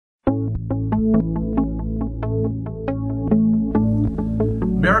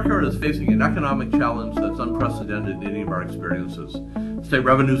America is facing an economic challenge that's unprecedented in any of our experiences. State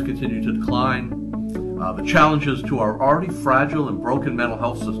revenues continue to decline. The challenges to our already fragile and broken mental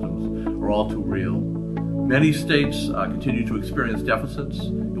health systems are all too real. Many states continue to experience deficits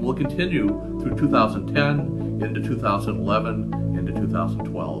and will continue through 2010, into 2011, into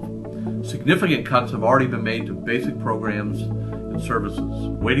 2012. Significant cuts have already been made to basic programs and services.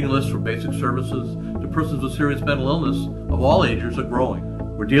 Waiting lists for basic services to persons with serious mental illness of all ages are growing.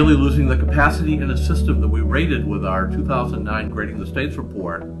 We're daily losing the capacity in a system that we rated with our 2009 Grading the States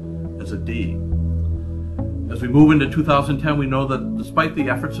report as a D. As we move into 2010, we know that despite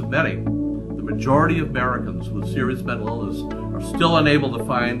the efforts of many, the majority of Americans with serious mental illness are still unable to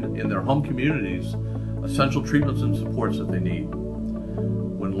find in their home communities essential treatments and supports that they need.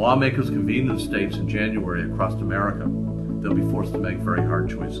 When lawmakers convene in states in January across America, they'll be forced to make very hard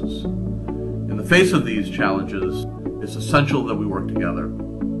choices. In the face of these challenges, it's essential that we work together,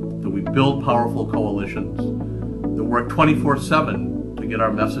 that we build powerful coalitions, that work 24/7 to get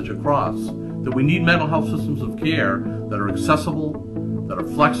our message across, that we need mental health systems of care that are accessible, that are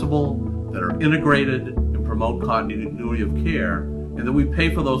flexible, that are integrated and promote continuity of care, and that we pay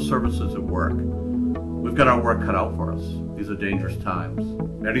for those services at work. We've got our work cut out for us. These are dangerous times.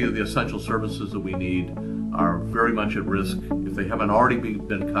 Many of the essential services that we need are very much at risk. If they haven't already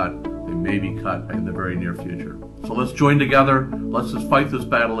been cut, they may be cut in the very near future. So let's join together, let's just fight this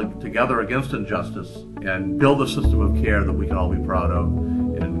battle together against injustice and build a system of care that we can all be proud of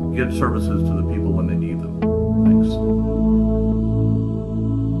and get services to the people when they need them. Thanks.